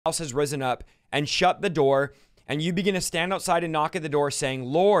house has risen up, and shut the door, and you begin to stand outside and knock at the door saying,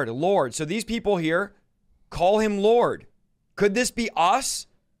 Lord, Lord. So these people here call him Lord. Could this be us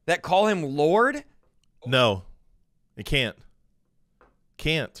that call him Lord? No, it can't.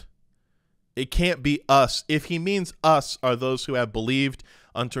 Can't. It can't be us. If he means us are those who have believed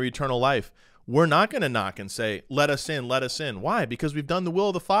unto eternal life, we're not going to knock and say, let us in, let us in. Why? Because we've done the will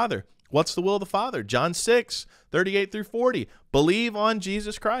of the Father. What's the will of the Father? John 6:38 through 40. Believe on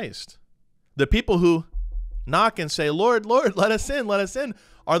Jesus Christ. The people who knock and say, Lord, Lord, let us in,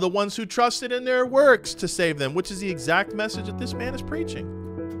 are the ones who trusted in their works to save them, which is the exact message that this man is preaching.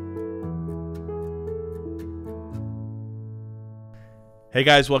 Hey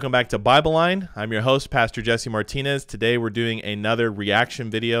guys, welcome back to Bibleline. I'm your host, Pastor Jesse Martinez. Today we're doing another reaction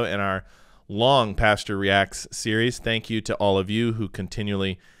video in our long Pastor Reacts series. Thank you to all of you who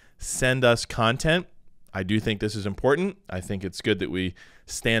continually send us content. I do think this is important. I think it's good that we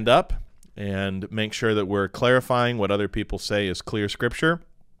stand up and make sure that we're clarifying what other people say is clear scripture.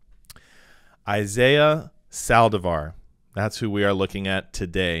 Isaiah Saldivar, that's who we are looking at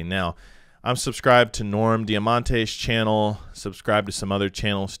today. Now, I'm subscribed to Norm Diamante's channel, subscribed to some other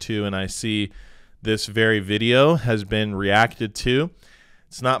channels too, and I see this very video has been reacted to.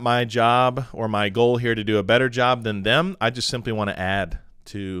 It's not my job or my goal here to do a better job than them. I just simply want to add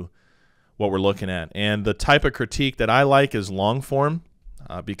to what we're looking at. And the type of critique that I like is long form,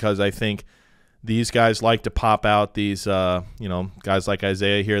 because I think these guys like to pop out these, guys like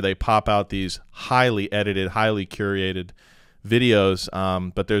Isaiah here, they pop out these highly edited, highly curated videos,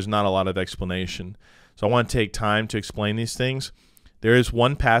 but there's not a lot of explanation. So I want to take time to explain these things. There is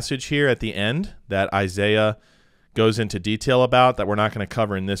one passage here at the end that Isaiah goes into detail about that we're not going to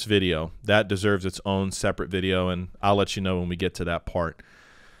cover in this video. That deserves its own separate video, and I'll let you know when we get to that part.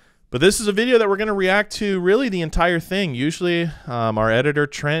 But this is a video that we're going to react to really the entire thing. Usually our editor,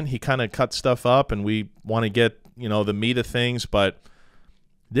 Trent, he kind of cuts stuff up, and we want to get, the meat of things, but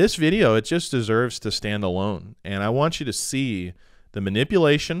this video, it just deserves to stand alone. And I want you to see the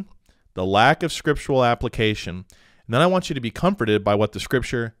manipulation, the lack of scriptural application, and then I want you to be comforted by what the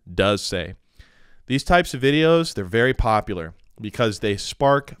scripture does say. These types of videos, they're very popular because they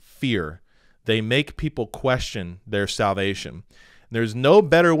spark fear. They make people question their salvation. There's no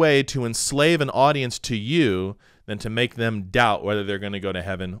better way to enslave an audience to you than to make them doubt whether they're going to go to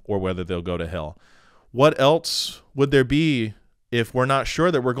heaven or whether they'll go to hell. What else would there be if we're not sure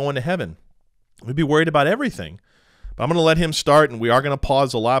that we're going to heaven? We'd be worried about everything. But I'm going to let him start, and we are going to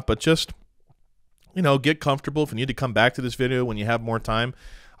pause a lot, but just, get comfortable. If you need to come back to this video when you have more time,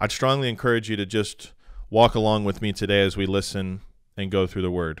 I'd strongly encourage you to just walk along with me today as we listen and go through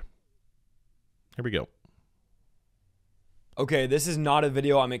the word. Here we go. Okay, this is not a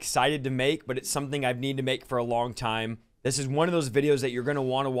video I'm excited to make, but it's something I've needed to make for a long time. This is one of those videos that you're going to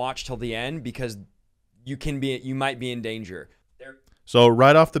want to watch till the end because you might be in danger. So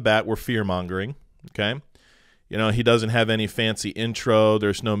right off the bat, we're fear-mongering, okay? He doesn't have any fancy intro.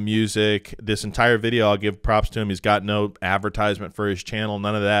 There's no music. This entire video, I'll give props to him. He's got no advertisement for his channel,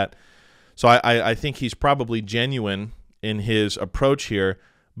 none of that. So I think he's probably genuine in his approach here,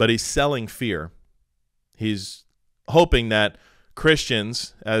 but he's selling fear. He's hoping that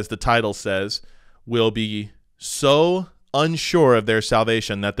Christians, as the title says, will be so unsure of their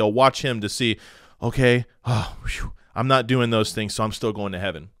salvation that they'll watch him to see, okay, I'm not doing those things, so I'm still going to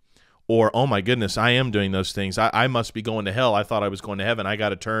heaven. Or, oh my goodness, I am doing those things. I must be going to hell. I thought I was going to heaven. I got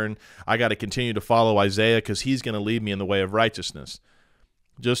to turn. I got to continue to follow Isaiah because he's going to lead me in the way of righteousness.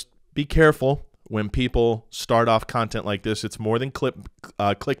 Just be careful when people start off content like this. It's more than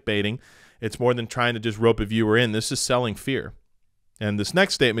clickbaiting. It's more than trying to just rope a viewer in. This is selling fear. And this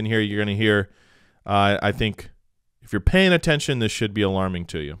next statement here you're going to hear, I think if you're paying attention, this should be alarming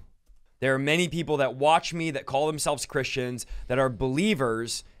to you. There are many people that watch me that call themselves Christians that are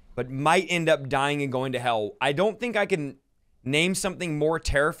believers but might end up dying and going to hell. I don't think I can name something more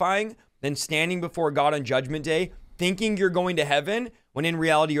terrifying than standing before God on Judgment Day thinking you're going to heaven when in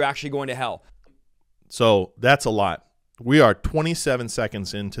reality you're actually going to hell. So that's a lot. We are 27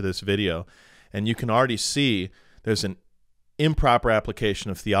 seconds into this video, and you can already see there's an improper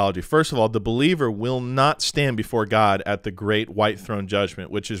application of theology. First of all, the believer will not stand before God at the great white throne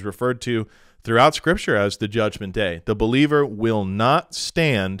judgment, which is referred to throughout Scripture as the judgment day. The believer will not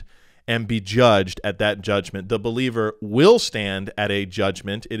stand and be judged at that judgment. The believer will stand at a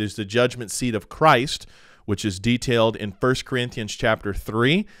judgment. It is the judgment seat of Christ, which is detailed in 1 Corinthians chapter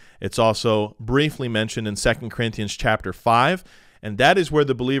 3. It's also briefly mentioned in 2 Corinthians chapter 5. And that is where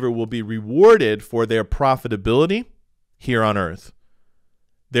the believer will be rewarded for their profitability here on earth.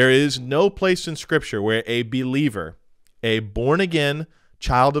 There is no place in Scripture where a believer, a born-again,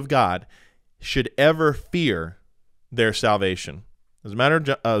 child of God, should ever fear their salvation. As a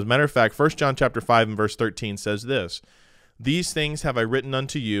matter of fact, 1 John chapter 5 and verse 13 says this: "These things have I written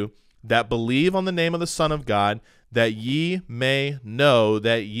unto you that believe on the name of the Son of God, that ye may know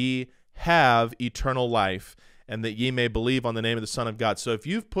that ye have eternal life, and that ye may believe on the name of the Son of God." So if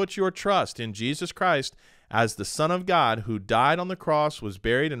you've put your trust in Jesus Christ as the Son of God, who died on the cross, was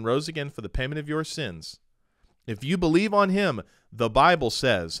buried, and rose again for the payment of your sins, if you believe on him, the Bible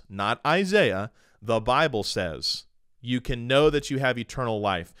says, not Isaiah, the Bible says, you can know that you have eternal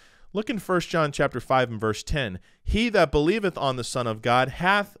life. Look in 1 John chapter 5 and verse 10. "He that believeth on the Son of God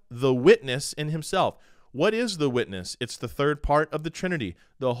hath the witness in himself." What is the witness? It's the third part of the Trinity.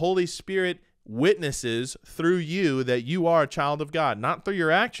 The Holy Spirit witnesses through you that you are a child of God, not through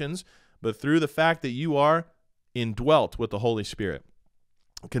your actions, but through the fact that you are indwelt with the Holy Spirit.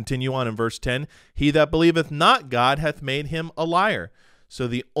 Continue on in verse 10. "He that believeth not God hath made him a liar." So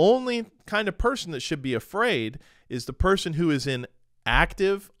the only kind of person that should be afraid is the person who is in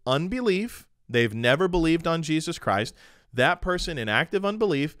active unbelief. They've never believed on Jesus Christ. That person in active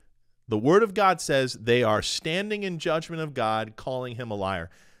unbelief, the Word of God says they are standing in judgment of God, calling him a liar.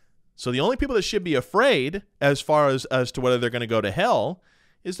 So the only people that should be afraid as far as to whether they're going to go to hell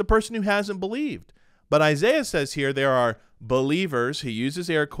is the person who hasn't believed. But Isaiah says here there are believers, he uses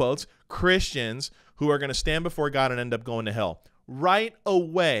air quotes, Christians, who are going to stand before God and end up going to hell. Right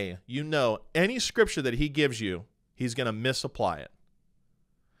away, you know, any scripture that he gives you, he's going to misapply it.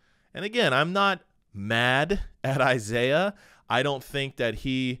 And again, I'm not mad at Isaiah. I don't think that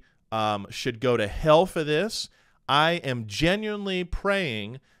he should go to hell for this. I am genuinely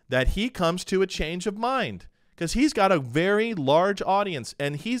praying that he comes to a change of mind, because he's got a very large audience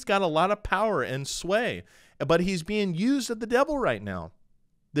and he's got a lot of power and sway, but he's being used of the devil right now.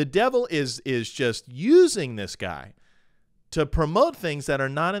 The devil is just using this guy to promote things that are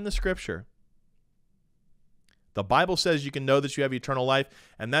not in the scripture. The Bible says you can know that you have eternal life,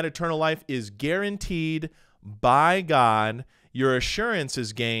 and that eternal life is guaranteed by God. Your assurance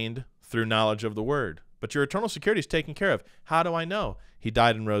is gained through knowledge of the word, but your eternal security is taken care of. How do I know? He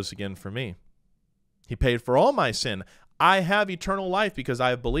died and rose again for me. He paid for all my sin. I have eternal life because I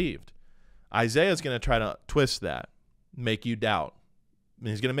have believed. Isaiah is going to try to twist that, make you doubt.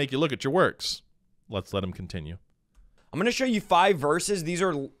 He's going to make you look at your works. Let's let him continue. I'm going to show you 5 verses. These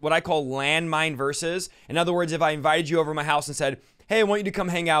are what I call landmine verses. In other words, if I invited you over to my house and said, "Hey, I want you to come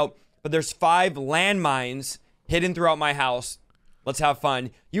hang out, but there's 5 landmines hidden throughout my house. Let's have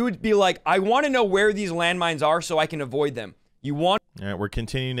fun." You would be like, "I want to know where these landmines are so I can avoid them." You want All right, we're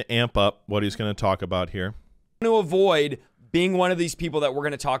continuing to amp up what he's going to talk about here. to avoid being one of these people that we're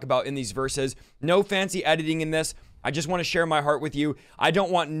going to talk about in these verses. No fancy editing in this. I just want to share my heart with you. I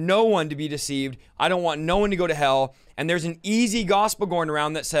don't want no one to be deceived. I don't want no one to go to hell. And there's an easy gospel going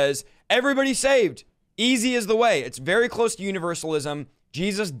around that says, everybody's saved. Easy is the way. It's very close to universalism.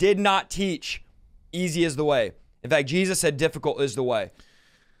 Jesus did not teach easy is the way. In fact, Jesus said difficult is the way.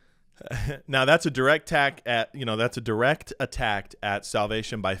 Now that's a direct attack at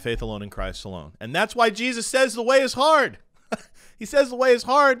salvation by faith alone in Christ alone. And that's why Jesus says the way is hard. He says the way is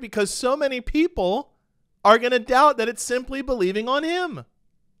hard because so many people are going to doubt that it's simply believing on him.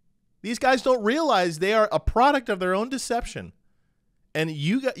 These guys don't realize they are a product of their own deception. And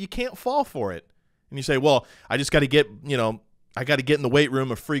you can't fall for it. And you say, "Well, I just got to get, I got to get in the weight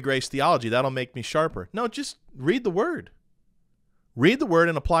room of free grace theology. That'll make me sharper." No, just read the word. Read the word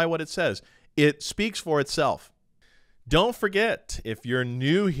and apply what it says. It speaks for itself. Don't forget, if you're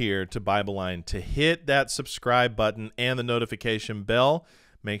new here to Bibleline, to hit that subscribe button and the notification bell.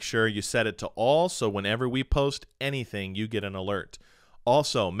 Make sure you set it to all so whenever we post anything, you get an alert.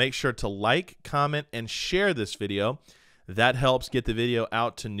 Also, make sure to like, comment, and share this video. That helps get the video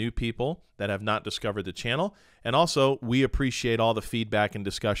out to new people that have not discovered the channel. And also, we appreciate all the feedback and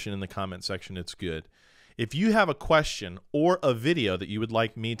discussion in the comment section. It's good. If you have a question or a video that you would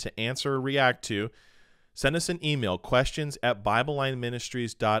like me to answer or react to, send us an email,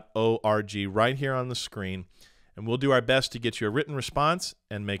 questions@BibleLineMinistries.org, right here on the screen. And we'll do our best to get you a written response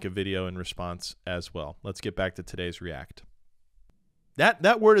and make a video in response as well. Let's get back to today's React.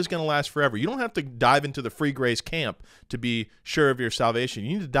 That word is going to last forever. You don't have to dive into the free grace camp to be sure of your salvation.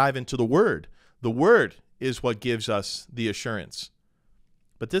 You need to dive into the word. The word is what gives us the assurance.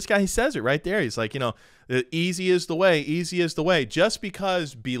 But this guy, he says it right there. He's like, easy is the way, easy is the way. Just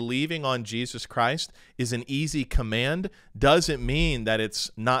because believing on Jesus Christ is an easy command doesn't mean that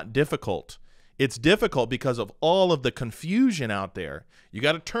it's not difficult. It's difficult because of all of the confusion out there. You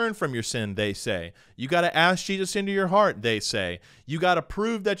got to turn from your sin, they say. You got to ask Jesus into your heart, they say. You got to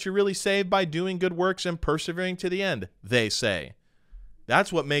prove that you're really saved by doing good works and persevering to the end, they say.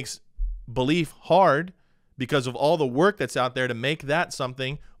 That's what makes belief hard, because of all the work that's out there to make that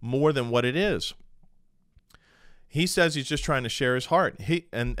something more than what it is. He says he's just trying to share his heart.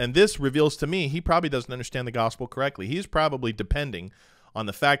 And this reveals to me he probably doesn't understand the gospel correctly. He's probably depending on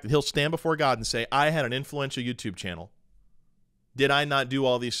the fact that he'll stand before God and say, I had an influential YouTube channel. Did I not do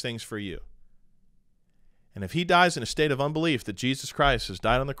all these things for you? And if he dies in a state of unbelief that Jesus Christ has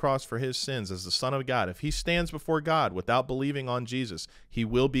died on the cross for his sins as the Son of God, if he stands before God without believing on Jesus, he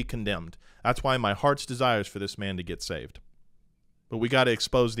will be condemned. That's why my heart's desire is for this man to get saved. But we got to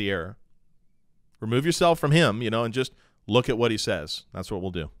expose the error. Remove yourself from him, and just look at what he says. That's what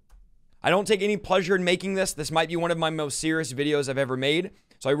we'll do. I don't take any pleasure in making this. This might be one of my most serious videos I've ever made.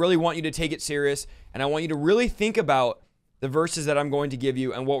 So I really want you to take it serious, and I want you to really think about the verses that I'm going to give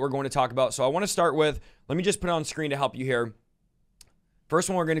you and what we're going to talk about. So I want to start with, let me just put it on screen to help you here. First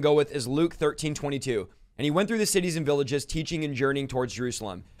one we're going to go with is Luke 13:22. And he went through the cities and villages, teaching and journeying towards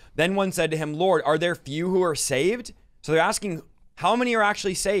Jerusalem. Then one said to him, Lord, are there few who are saved? So they're asking, how many are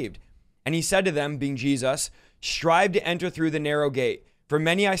actually saved? And he said to them, being Jesus, strive to enter through the narrow gate. For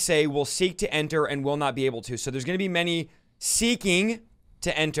many, I say, will seek to enter and will not be able to. So there's going to be many seeking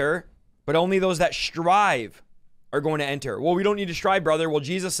to enter, but only those that strive are going to enter. Well, we don't need to strive, brother. Well,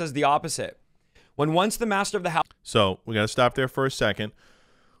 Jesus says the opposite. When once the master of the house... So we got to stop there for a second.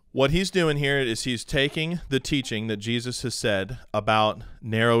 What he's doing here is he's taking the teaching that Jesus has said about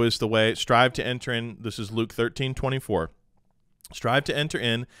narrow is the way, strive to enter in. This is Luke 13:24. Strive to enter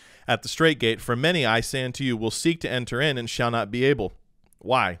in at the straight gate. For many, I say unto you, will seek to enter in and shall not be able.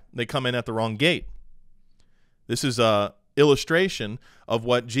 Why? They come in at the wrong gate. This is a illustration of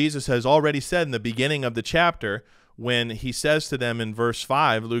what Jesus has already said in the beginning of the chapter when he says to them in verse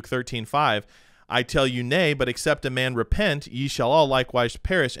 5, Luke 13:5, I tell you nay, but except a man repent, ye shall all likewise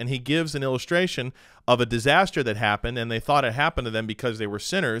perish. And he gives an illustration of a disaster that happened, and they thought it happened to them because they were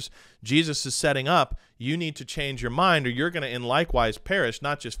sinners. Jesus is setting up, you need to change your mind or you're going to in likewise perish,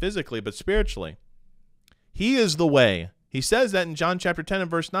 not just physically, but spiritually. He is the way. He says that in John chapter 10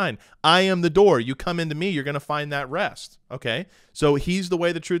 and verse 9. I am the door. You come into me, you're going to find that rest. Okay? So he's the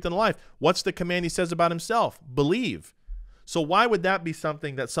way, the truth, and the life. What's the command he says about himself? Believe. So why would that be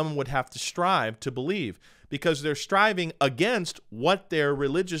something that someone would have to strive to believe? Because they're striving against what their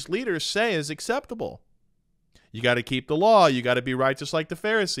religious leaders say is acceptable. You got to keep the law. You got to be righteous like the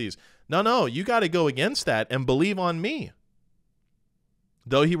Pharisees. No, you got to go against that and believe on me.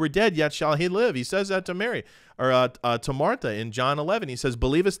 Though he were dead, yet shall he live. He says that to Mary, or to Martha in John 11. He says,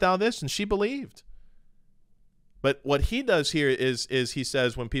 believest thou this? And she believed. But what he does here is he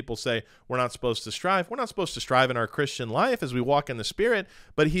says when people say we're not supposed to strive, we're not supposed to strive in our Christian life as we walk in the Spirit,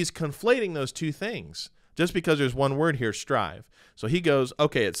 but he's conflating those two things just because there's one word here, strive. So he goes,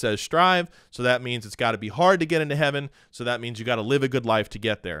 okay, it says strive, so that means it's got to be hard to get into heaven, so that means you got to live a good life to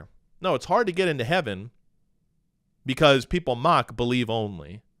get there. No, it's hard to get into heaven because people mock believe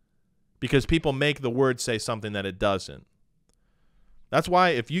only, because people make the word say something that it doesn't. That's why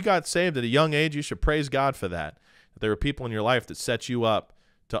if you got saved at a young age, you should praise God for that. There are people in your life that set you up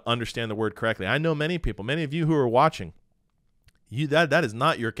to understand the word correctly. I know many people, many of you who are watching, that is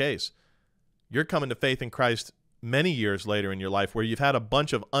not your case. You're coming to faith in Christ many years later in your life where you've had a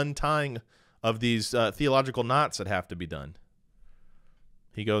bunch of untying of these theological knots that have to be done.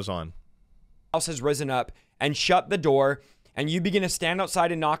 He goes on. House has risen up and shut the door, and you begin to stand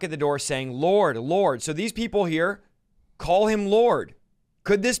outside and knock at the door saying, Lord, Lord. So these people here call him Lord.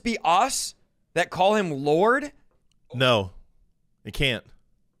 Could this be us that call him Lord? No, it can't.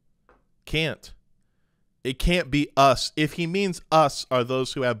 It can't be us. If he means us are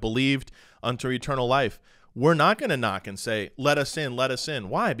those who have believed unto eternal life, we're not going to knock and say, let us in, let us in.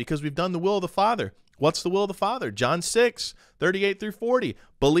 Why? Because we've done the will of the Father. What's the will of the Father? John 6:38 through 40.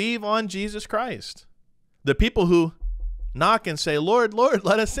 Believe on Jesus Christ. The people who knock and say, Lord, Lord,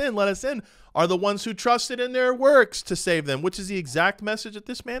 let us in, are the ones who trusted in their works to save them, which is the exact message that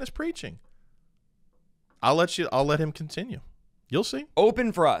this man is preaching. I'll let him continue. You'll see.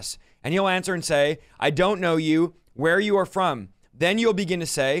 Open for us. And he'll answer and say, I don't know you, where you are from. Then you'll begin to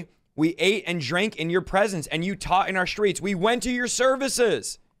say, we ate and drank in your presence, and you taught in our streets. We went to your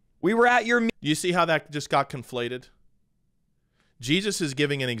services. We were at your... You see how that just got conflated? Jesus is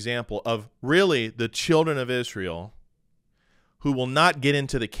giving an example of really the children of Israel who will not get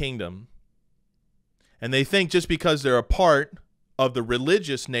into the kingdom. And they think just because they're a part of the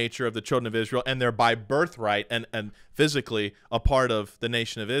religious nature of the children of Israel, and they're by birthright and physically a part of the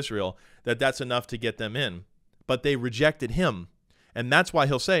nation of Israel, that's enough to get them in. But they rejected him. And that's why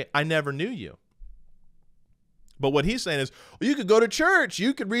he'll say, I never knew you. But what he's saying is, well, you could go to church,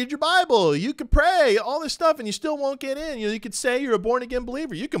 you could read your Bible, you could pray, all this stuff, and you still won't get in. You could say you're a born-again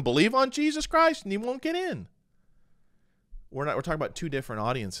believer. You can believe on Jesus Christ, and you won't get in. We're talking about two different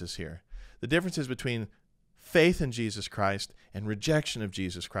audiences here. The difference is between faith in Jesus Christ and rejection of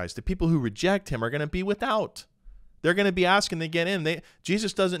Jesus Christ. The people who reject him are going to be without. They're going to be asking to get in.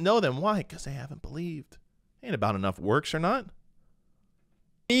 Jesus doesn't know them. Why? Because they haven't believed. Ain't about enough works or not.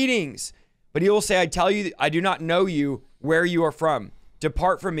 Meetings. But he will say, I tell you, I do not know you, where you are from.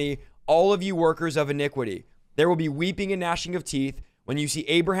 Depart from me, all of you workers of iniquity. There will be weeping and gnashing of teeth when you see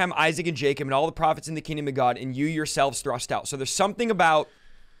Abraham, Isaac, and Jacob, and all the prophets in the kingdom of God, and you yourselves thrust out. So there's something about...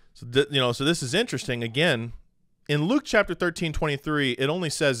 So this is interesting. Again, in Luke chapter 13:23, it only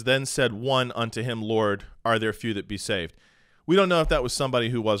says, then said one unto him, Lord, are there few that be saved? We don't know if that was somebody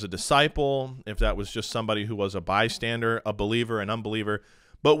who was a disciple, if that was just somebody who was a bystander, a believer, an unbeliever.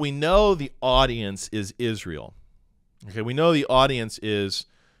 But we know the audience is Israel. Okay, we know the audience is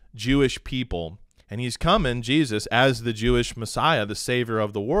Jewish people. And he's coming, Jesus, as the Jewish Messiah, the Savior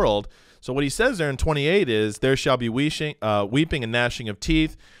of the world. So what he says there in 28 is, there shall be weeping and gnashing of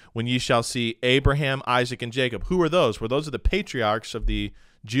teeth when ye shall see Abraham, Isaac, and Jacob. Who are those? Well, those are the patriarchs of the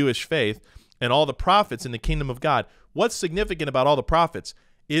Jewish faith and all the prophets in the kingdom of God. What's significant about all the prophets?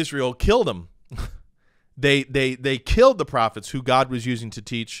 Israel killed them. They killed the prophets who God was using to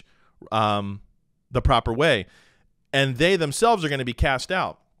teach the proper way. And they themselves are going to be cast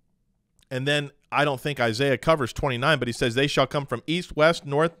out. And then I don't think Isaiah covers 29, but he says, they shall come from east, west,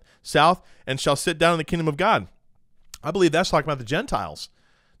 north, south, and shall sit down in the kingdom of God. I believe that's talking about the Gentiles,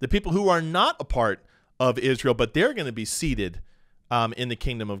 the people who are not a part of Israel, but they're going to be seated in the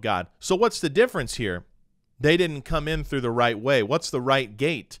kingdom of God. So what's the difference here? They didn't come in through the right way. What's the right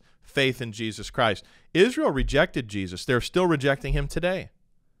gate? Faith in Jesus Christ. Israel rejected Jesus. They're still rejecting him today.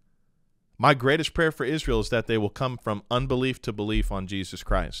 My greatest prayer for Israel is that they will come from unbelief to belief on Jesus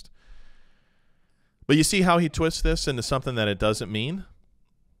Christ. But you see how he twists this into something that it doesn't mean?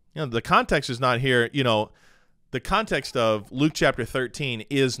 You know, the context is not here. You know, the context of Luke chapter 13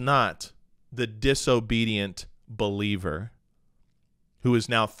 is not the disobedient believer who is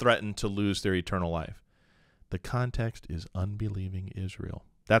now threatened to lose their eternal life. The context is unbelieving Israel.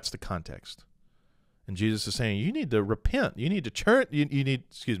 That's the context. And Jesus is saying, you need to repent. You need to turn, you need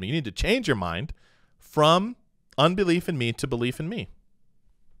to change your mind from unbelief in me to belief in me.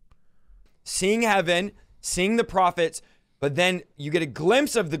 Seeing heaven, seeing the prophets, but then you get a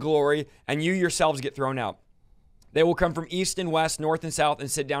glimpse of the glory and you yourselves get thrown out. They will come from east and west, north and south, and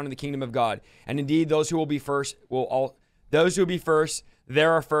sit down in the kingdom of God. And indeed, those who will be first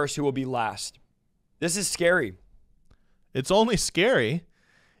there are first who will be last. This is scary. It's only scary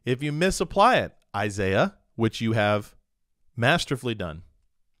if you misapply it, Isaiah, which you have masterfully done.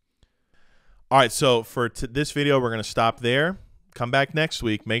 All right, so for this video, we're going to stop there. Come back next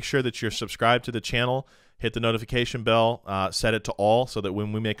week. Make sure that you're subscribed to the channel. Hit the notification bell. Set it to all so that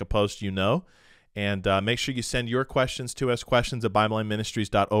when we make a post, you know. And make sure you send your questions to us,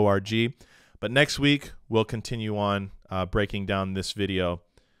 questions@BibleLineMinistries.org. But next week, we'll continue on breaking down this video.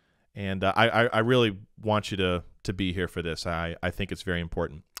 And I really want you to be here for this. I think it's very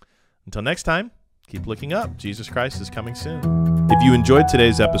important. Until next time, keep looking up. Jesus Christ is coming soon. If you enjoyed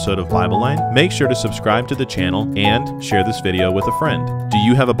today's episode of Bible Line, make sure to subscribe to the channel and share this video with a friend. Do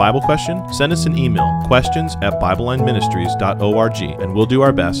you have a Bible question? Send us an email, questions@BibleLineMinistries.org, and we'll do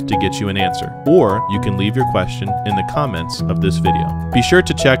our best to get you an answer. Or you can leave your question in the comments of this video. Be sure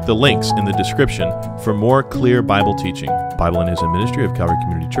to check the links in the description for more clear Bible teaching. Bible Line is a ministry of Calvary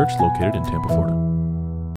Community Church located in Tampa, Florida.